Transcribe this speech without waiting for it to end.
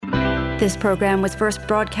This program was first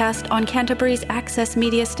broadcast on Canterbury's access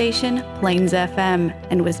media station, Plains FM,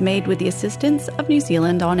 and was made with the assistance of New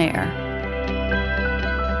Zealand On Air.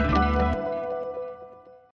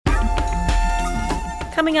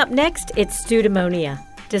 Coming up next, it's STeudaemonia,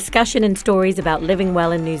 discussion and stories about living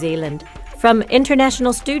well in New Zealand from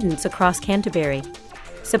international students across Canterbury,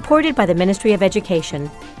 supported by the Ministry of Education.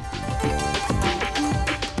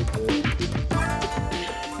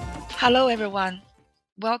 Hello everyone,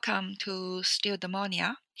 welcome to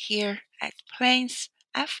STeudaemonia here at Plains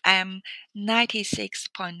FM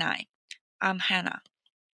 96.9. I'm Hannah.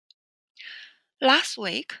 Last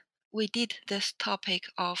week, we did this topic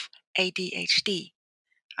of ADHD,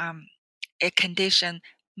 a condition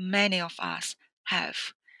many of us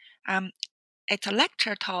have. It's a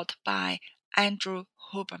lecture taught by Andrew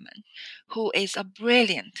Huberman, who is a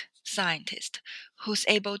brilliant scientist who's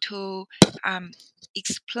able to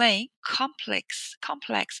explain complex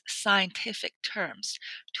scientific terms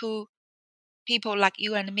to people like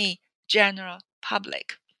you and me, general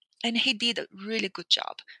public. And he did a really good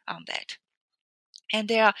job on that. And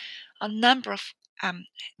there are a number of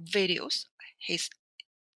videos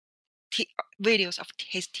of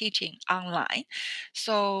his teaching online.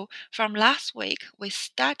 So from last week, we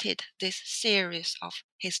started this series of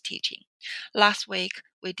his teaching. Last week,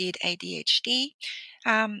 we did ADHD.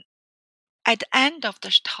 At the end of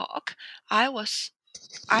the talk, I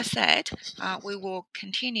said we will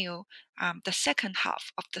continue the second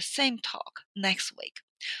half of the same talk next week.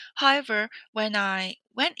 However, when I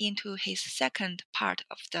went into his second part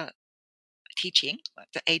of the teaching,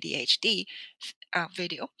 the ADHD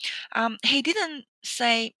video, he didn't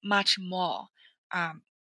say much more.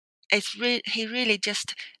 He really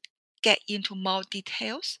just get into more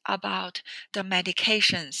details about the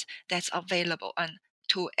medications that's available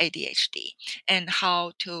to ADHD and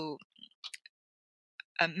how to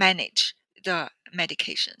manage the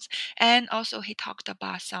medications. And also he talked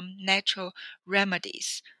about some natural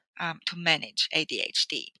remedies to manage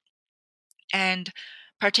ADHD. And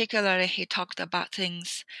particularly he talked about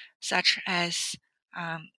things such as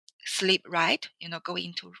sleep right, go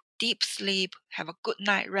into deep sleep, have a good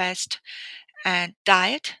night rest, and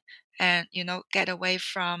diet, and get away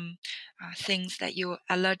from things that you're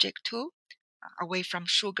allergic to, away from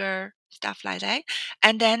sugar, stuff like that.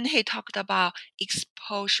 And then he talked about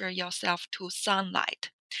exposure yourself to sunlight,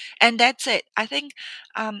 and that's it. I think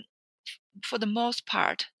for the most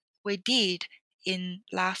part, we did in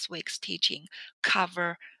last week's teaching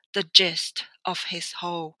cover the gist of his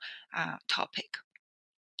whole topic.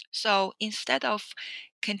 So instead of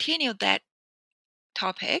continue that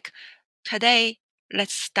topic, today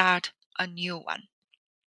let's start a new one.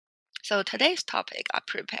 So today's topic I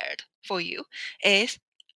prepared for you is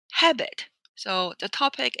habit. So the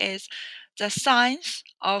topic is the science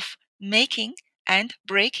of making and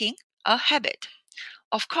breaking a habit.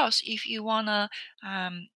 Of course, if you wanna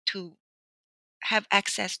to have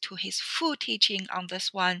access to his full teaching on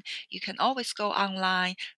this one, you can always go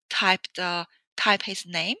online, type his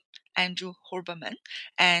name, Andrew Huberman,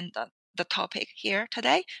 and the topic here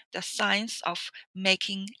today, the science of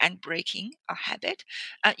making and breaking a habit.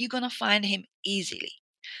 You're gonna find him easily.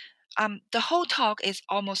 The whole talk is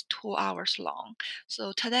almost 2 hours long.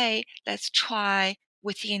 So today, let's try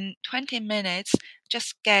within 20 minutes,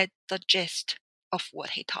 just get the gist of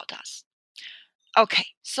what he taught us. Okay,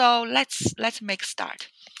 so let's make a start.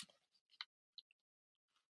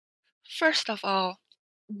 First of all,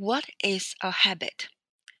 what is a habit?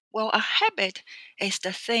 Well, a habit is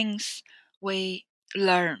the things we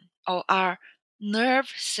learn or our nerve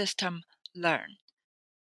system learn.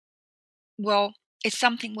 Well, it's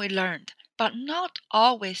something we learned, but not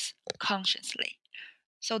always consciously.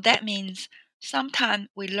 So that means sometimes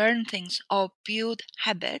we learn things or build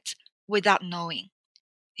habits without knowing,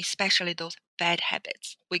 especially those bad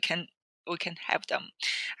habits. We can have them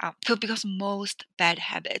because most bad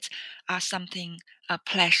habits are something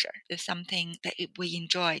pleasure. It's something that we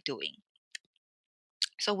enjoy doing.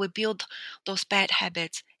 So we build those bad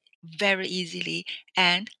habits very easily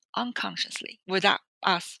and unconsciously without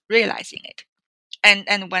us realizing it.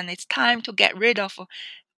 And when it's time to get rid of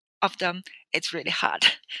them, it's really hard.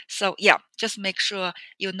 So yeah, just make sure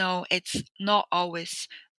it's not always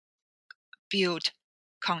built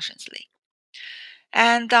consciously.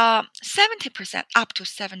 And 70%, up to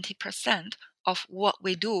 70% of what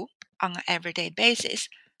we do on an everyday basis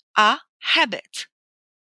are habits,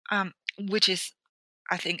 which is,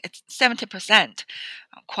 I think it's 70%,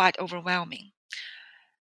 quite overwhelming.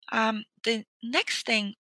 The next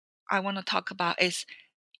thing I want to talk about is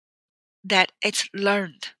that it's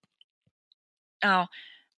learned. Now,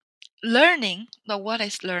 learning, what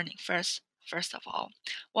is learning first of all?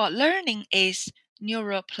 Well, learning is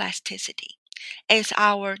neuroplasticity. It's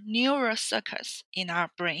our neural circuits in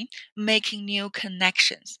our brain making new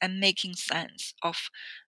connections and making sense of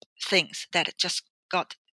things that just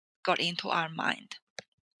got into our mind.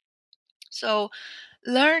 So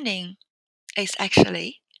learning is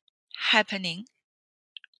actually happening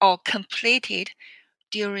or completed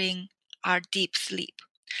during our deep sleep.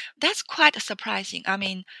 That's quite surprising. I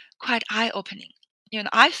mean, quite eye-opening.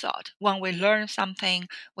 I thought when we learn something,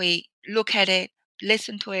 we look at it,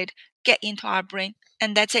 listen to it, get into our brain,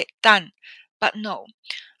 and that's it, done. But no,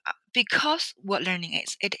 because what learning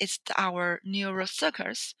is, it is our neural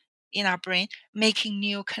circuits in our brain making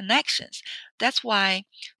new connections. That's why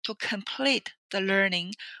to complete the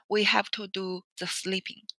learning, we have to do the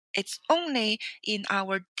sleeping. It's only in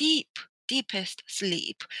our deepest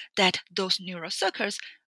sleep that those neural circuits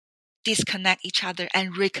disconnect each other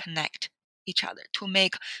and reconnect each other to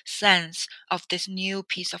make sense of this new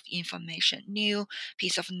piece of information, new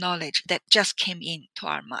piece of knowledge that just came into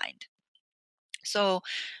our mind. So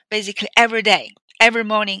basically every day, every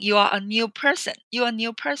morning, you are a new person. You are a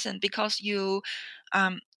new person because you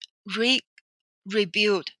um,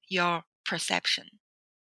 rebuild your perception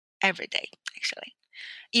every day, actually,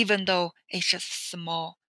 even though it's just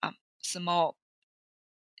small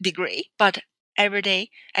degree, but every day,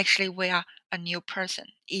 actually, we are a new person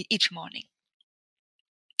each morning.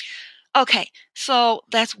 Okay, so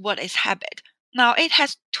that's what is habit. Now, it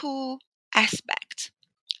has two aspects.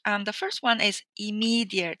 The first one is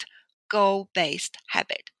immediate goal-based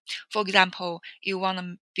habit. For example, you want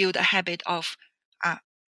to build a habit of uh,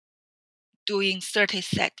 doing 30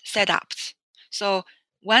 setups. So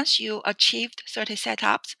once you achieved 30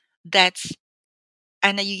 setups,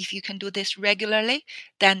 and if you can do this regularly,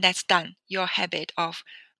 then that's done. Your habit of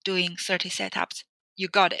doing 30 setups, you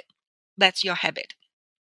got it. That's your habit.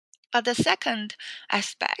 But the second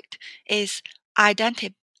aspect is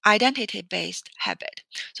identity-based habit.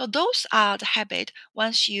 So those are the habit.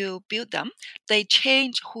 Once you build them, they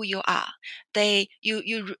change who you are.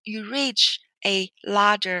 You reach a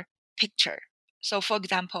larger picture. So, for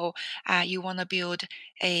example, you want to build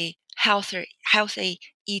a healthy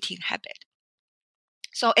eating habit.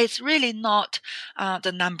 So it's really not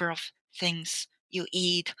the number of things you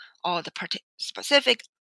eat or the specific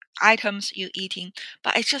items you're eating,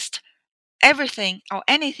 but it's just everything or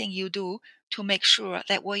anything you do to make sure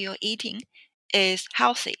that what you're eating is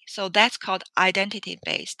healthy. So that's called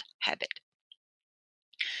identity-based habit.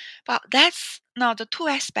 But that's now the two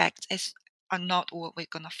aspects are not what we're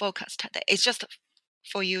gonna focus today. It's just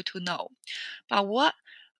for you to know. But what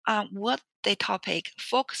the topic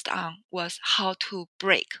focused on was how to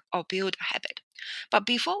break or build a habit. But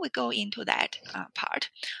before we go into that part,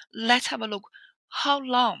 let's have a look how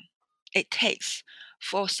long it takes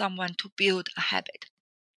for someone to build a habit.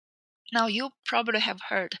 Now, you probably have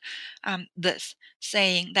heard this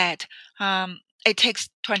saying that it takes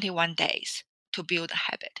 21 days to build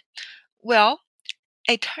a habit. Well,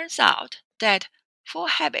 it turns out that for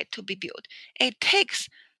a habit to be built, it takes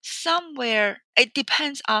it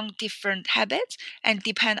depends on different habits and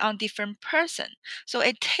depend on different person. So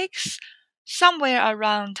it takes somewhere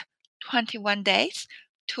around 21 days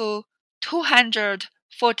to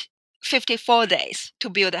 254 days to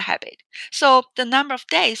build a habit. So the number of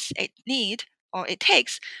days it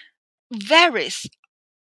takes varies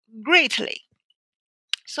greatly.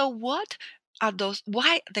 So what are those?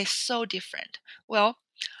 Why are they so different? Well,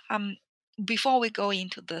 um, before we go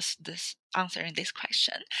into this answering this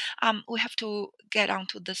question, we have to get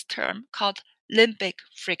onto this term called limbic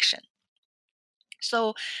friction.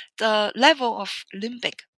 So the level of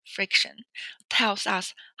limbic friction tells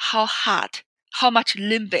us how much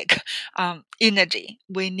limbic energy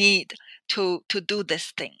we need to do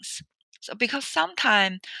these things. So because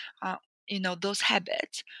sometimes, those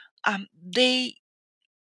habits, they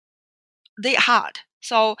hard.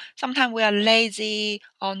 So sometimes we are lazy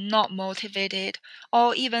or not motivated,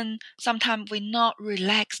 or even sometimes we're not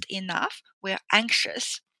relaxed enough. We're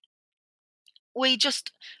anxious. We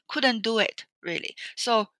just couldn't do it really.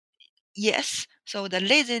 So yes, so the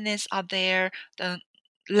laziness are there, the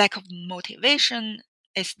lack of motivation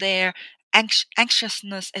is there,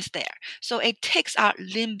 anxiousness is there. So it takes our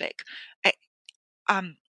limbic, uh,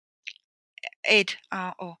 um, it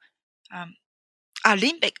or our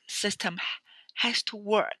limbic system has to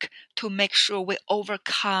work to make sure we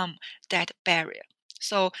overcome that barrier.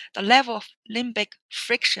 So the level of limbic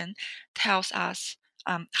friction tells us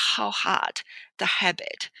how hard the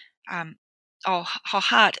habit or how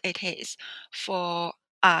hard it is for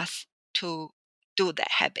us to do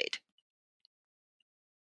that habit.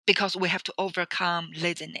 because we have to overcome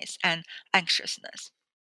laziness and anxiousness.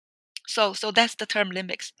 So that's the term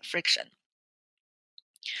limbic friction.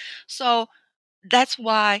 So that's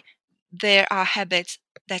why there are habits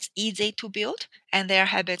that's easy to build, and there are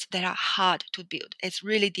habits that are hard to build. It's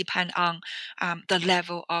really depend on the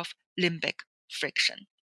level of limbic friction.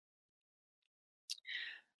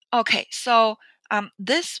 Okay, so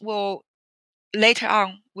this will later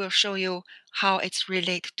on will show you how it's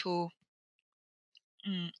related to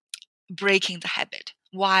breaking the habit,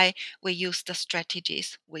 why we use the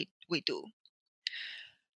strategies we do.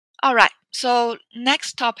 All right, so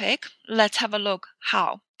next topic, let's have a look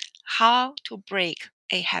how to break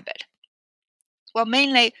a habit. Well,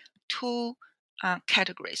 mainly two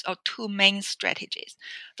categories or two main strategies.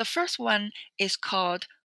 The first one is called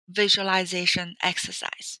visualization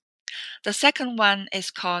exercise. The second one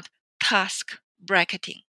is called task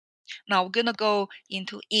bracketing. Now we're gonna go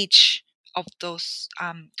into each of those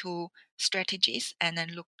two strategies and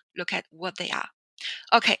then look at what they are.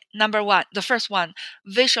 Okay, number one, the first one,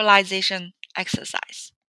 visualization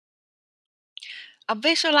exercise. A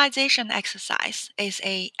visualization exercise is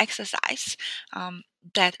a exercise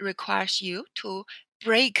that requires you to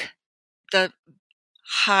break the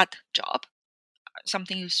hard job,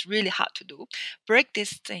 something is really hard to do, break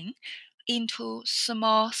this thing into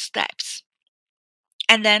small steps.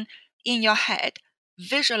 And then in your head,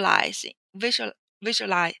 visualizing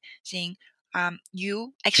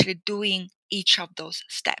you actually doing each of those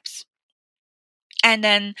steps. And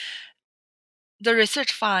then the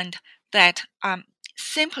research found that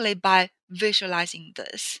simply by visualizing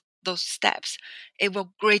those steps, it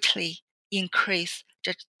will greatly increase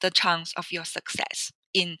the chance of your success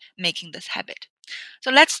in making this habit.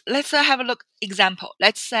 So let's have a look example.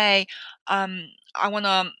 Let's say I want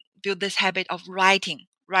to build this habit of writing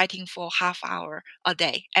for half hour a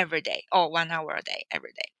day every day, or 1 hour a day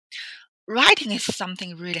every day. Writing is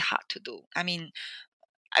something really hard to do. I mean,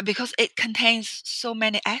 because it contains so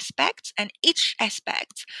many aspects, and each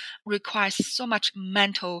aspect requires so much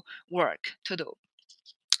mental work to do.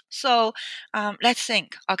 So let's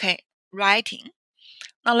think, okay, writing.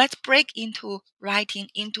 Now let's break into writing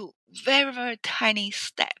into very, very tiny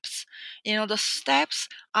steps. The steps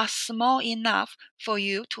are small enough for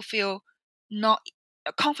you to feel not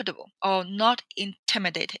comfortable or not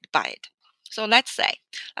intimidated by it. So let's say,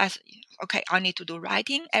 okay, I need to do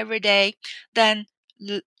writing every day. Then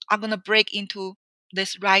I'm going to break into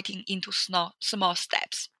this writing into small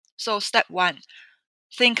steps. So step one,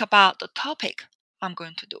 think about the topic I'm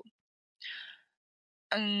going to do.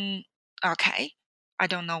 Okay, I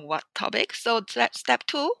don't know what topic. So step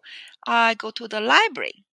two, I go to the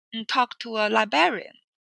library and talk to a librarian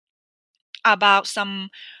about some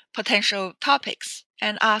potential topics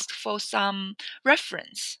and ask for some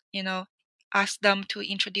reference, ask them to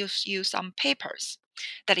introduce you some papers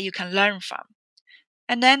that you can learn from.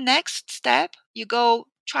 And then next step, you go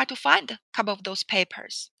try to find a couple of those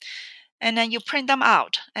papers. And then you print them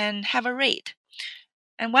out and have a read.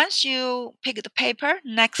 And once you pick the paper,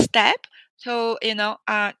 next step, to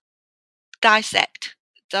dissect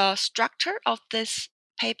the structure of this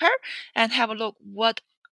paper and have a look what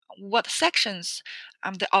sections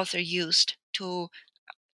the author used to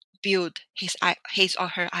build his or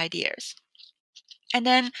her ideas. And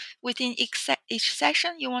then within each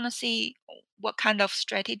section, you want to see what kind of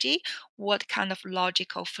strategy, what kind of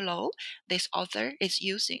logical flow this author is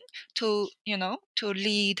using to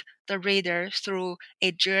lead the reader through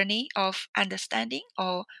a journey of understanding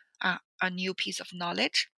or a new piece of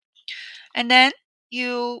knowledge. And then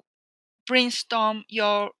you brainstorm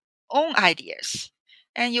your own ideas,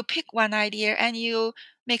 and you pick one idea and you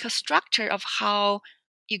make a structure of how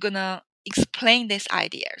you're gonna explain these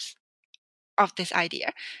ideas of this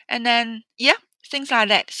idea, and then things like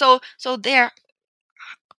that. So there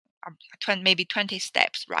are maybe 20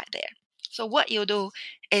 steps right there. So what you do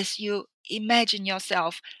is you imagine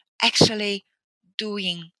yourself actually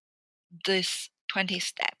doing these 20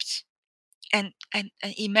 steps, and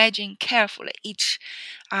imagine carefully each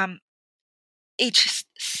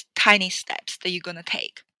tiny steps that you're gonna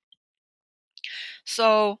take.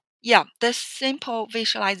 So this simple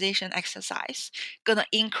visualization exercise gonna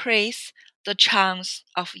increase the chance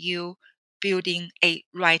of you building a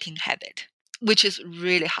writing habit, which is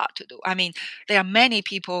really hard to do. I mean, there are many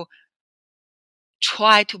people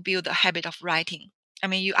try to build a habit of writing. I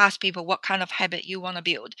mean, you ask people what kind of habit you want to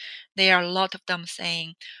build. There are a lot of them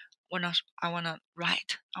saying, I want to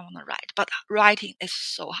write. But writing is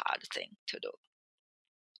so hard thing to do.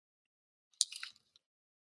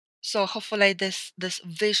 So hopefully this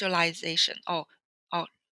visualization or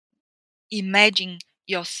imagine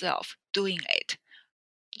yourself doing it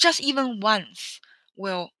just even once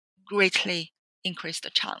will greatly increase the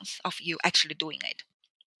chance of you actually doing it.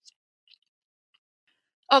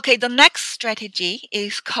 Okay, the next strategy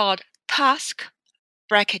is called task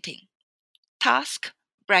bracketing. Task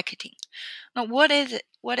bracketing. Now, what is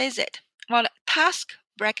it? Well, task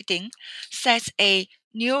bracketing sets a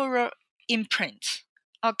neural imprint,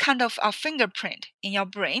 a kind of a fingerprint in your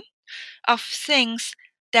brain of things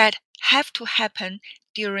that have to happen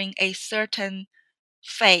during a certain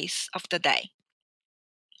phase of the day.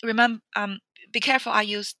 Remember, be careful. I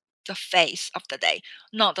use the phase of the day,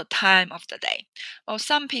 not the time of the day. Well,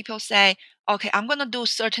 some people say, okay, I'm going to do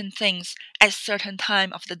certain things at certain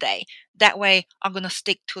time of the day. That way, I'm going to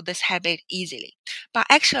stick to this habit easily. But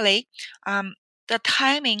actually, the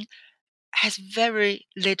timing has very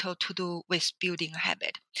little to do with building a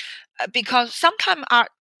habit, because sometimes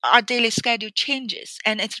our daily schedule changes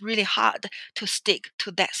and it's really hard to stick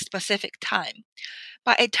to that specific time.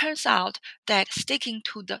 But it turns out that sticking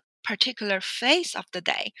to the particular phase of the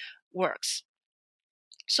day works.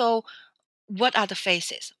 So what are the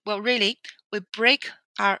phases? Well, really, we break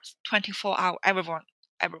our 24-hour,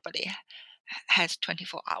 everybody has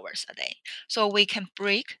 24 hours a day. So we can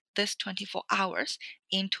break this 24 hours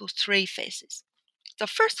into 3 phases. The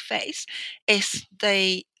first phase is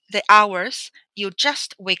the hours you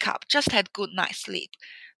just wake up, just had good night's sleep.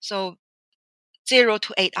 So 0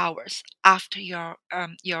 to 8 hours after your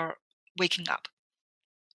waking up.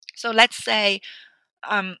 So let's say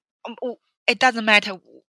it doesn't matter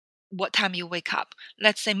what time you wake up.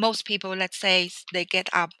 Let's say most people, they get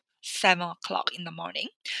up 7 o'clock in the morning.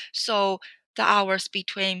 So the hours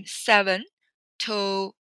between 7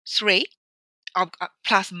 to 3,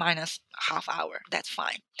 plus minus half hour, that's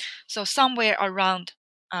fine. So somewhere around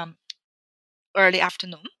early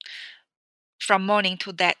afternoon, from morning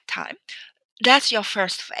to that time, that's your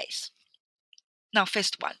first phase. Now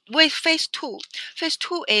phase 1. With phase 2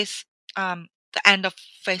 is the end of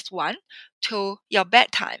phase 1 to your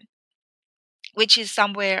bedtime, which is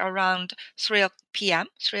somewhere around 3 p.m.,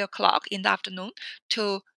 3 o'clock in the afternoon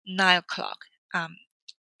to 9 o'clock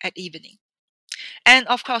at evening. And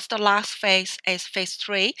of course, the last phase is phase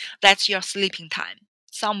 3. That's your sleeping time,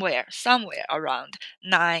 somewhere around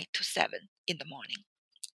 9 to 7 in the morning.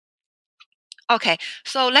 Okay,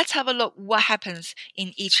 so let's have a look what happens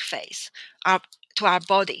in each phase to our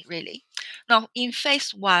body, really. Now, in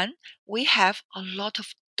phase 1, we have a lot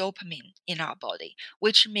of dopamine in our body,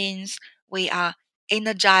 which means we are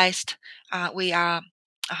energized, we are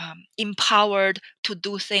empowered to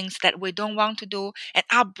do things that we don't want to do, and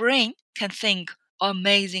our brain can think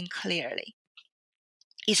amazing clearly,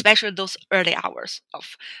 especially those early hours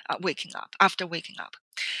of after waking up.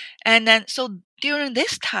 And then, so during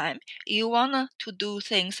this time, you want to do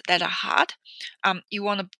things that are hard. You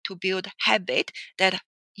want to build habit that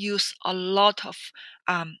use a lot of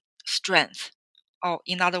strength, or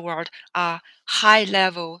in other words, a high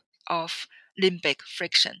level of limbic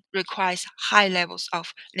friction, requires high levels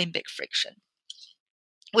of limbic friction,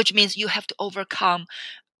 which means you have to overcome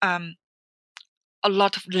a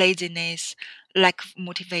lot of laziness, lack of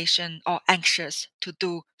motivation, or anxious to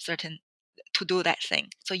do that thing.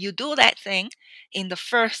 So you do that thing in the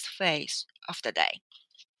first phase of the day.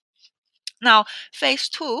 Now, phase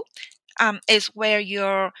 2 is where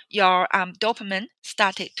your dopamine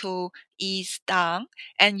started to ease down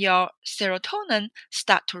and your serotonin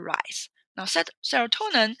start to rise. Now,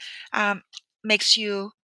 serotonin makes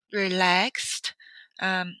you relaxed,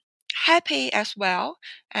 happy as well,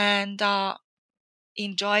 and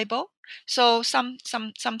enjoyable. So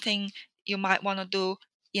something you might want to do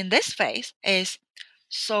in this phase is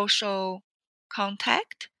social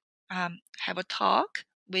contact, have a talk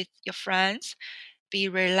with your friends, be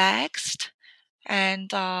relaxed, and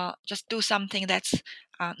just do something that's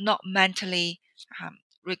not mentally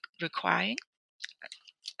requiring,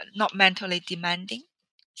 not mentally demanding,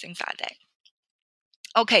 things like that.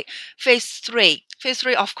 Okay, phase 3. Phase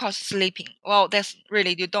 3, of course, sleeping. Well, that's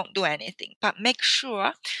really, you don't do anything, but make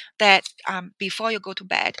sure that before you go to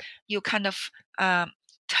bed, you kind of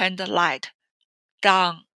turn the light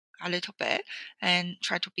down a little bit and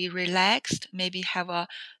try to be relaxed. Maybe have a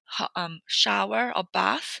shower or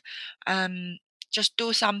bath. Just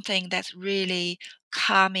do something that's really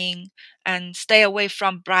calming and stay away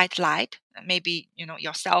from bright light. Maybe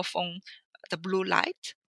your cell phone, the blue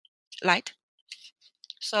light.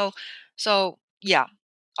 So yeah,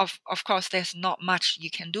 of course there's not much you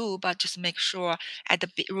can do, but just make sure at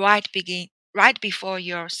the right before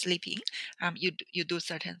you're sleeping, you do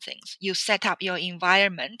certain things. You set up your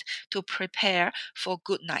environment to prepare for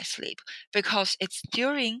good night's sleep, because it's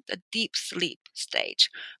during the deep sleep stage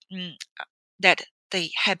that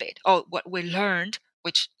the habit or what we learned,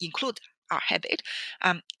 which include our habit,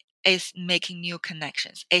 is making new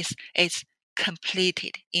connections, is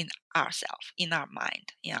completed in ourselves, in our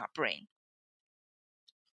mind, in our brain.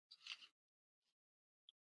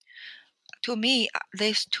 To me,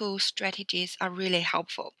 these two strategies are really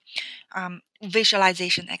helpful.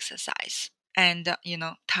 Visualization exercise and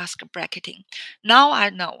task bracketing. Now I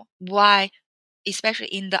know why, especially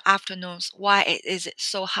in the afternoons, why it is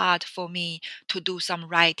so hard for me to do some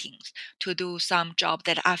writings, to do some job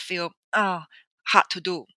that I feel hard to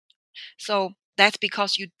do. So that's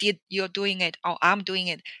because you're doing it, or I'm doing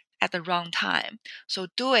it at the wrong time. So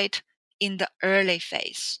do it in the early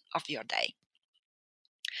phase of your day.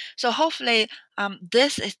 So hopefully,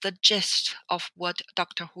 this is the gist of what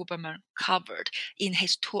Dr. Huberman covered in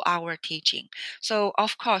his 2-hour teaching. So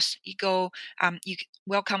of course, you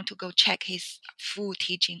welcome to go check his full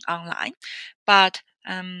teaching online. But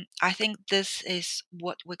I think this is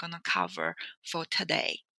what we're gonna cover for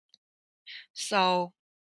today. So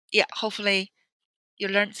yeah, hopefully you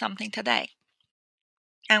learned something today,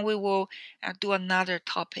 and we will do another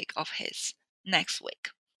topic of his next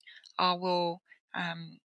week. I will.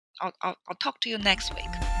 I'll talk to you next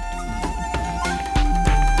week.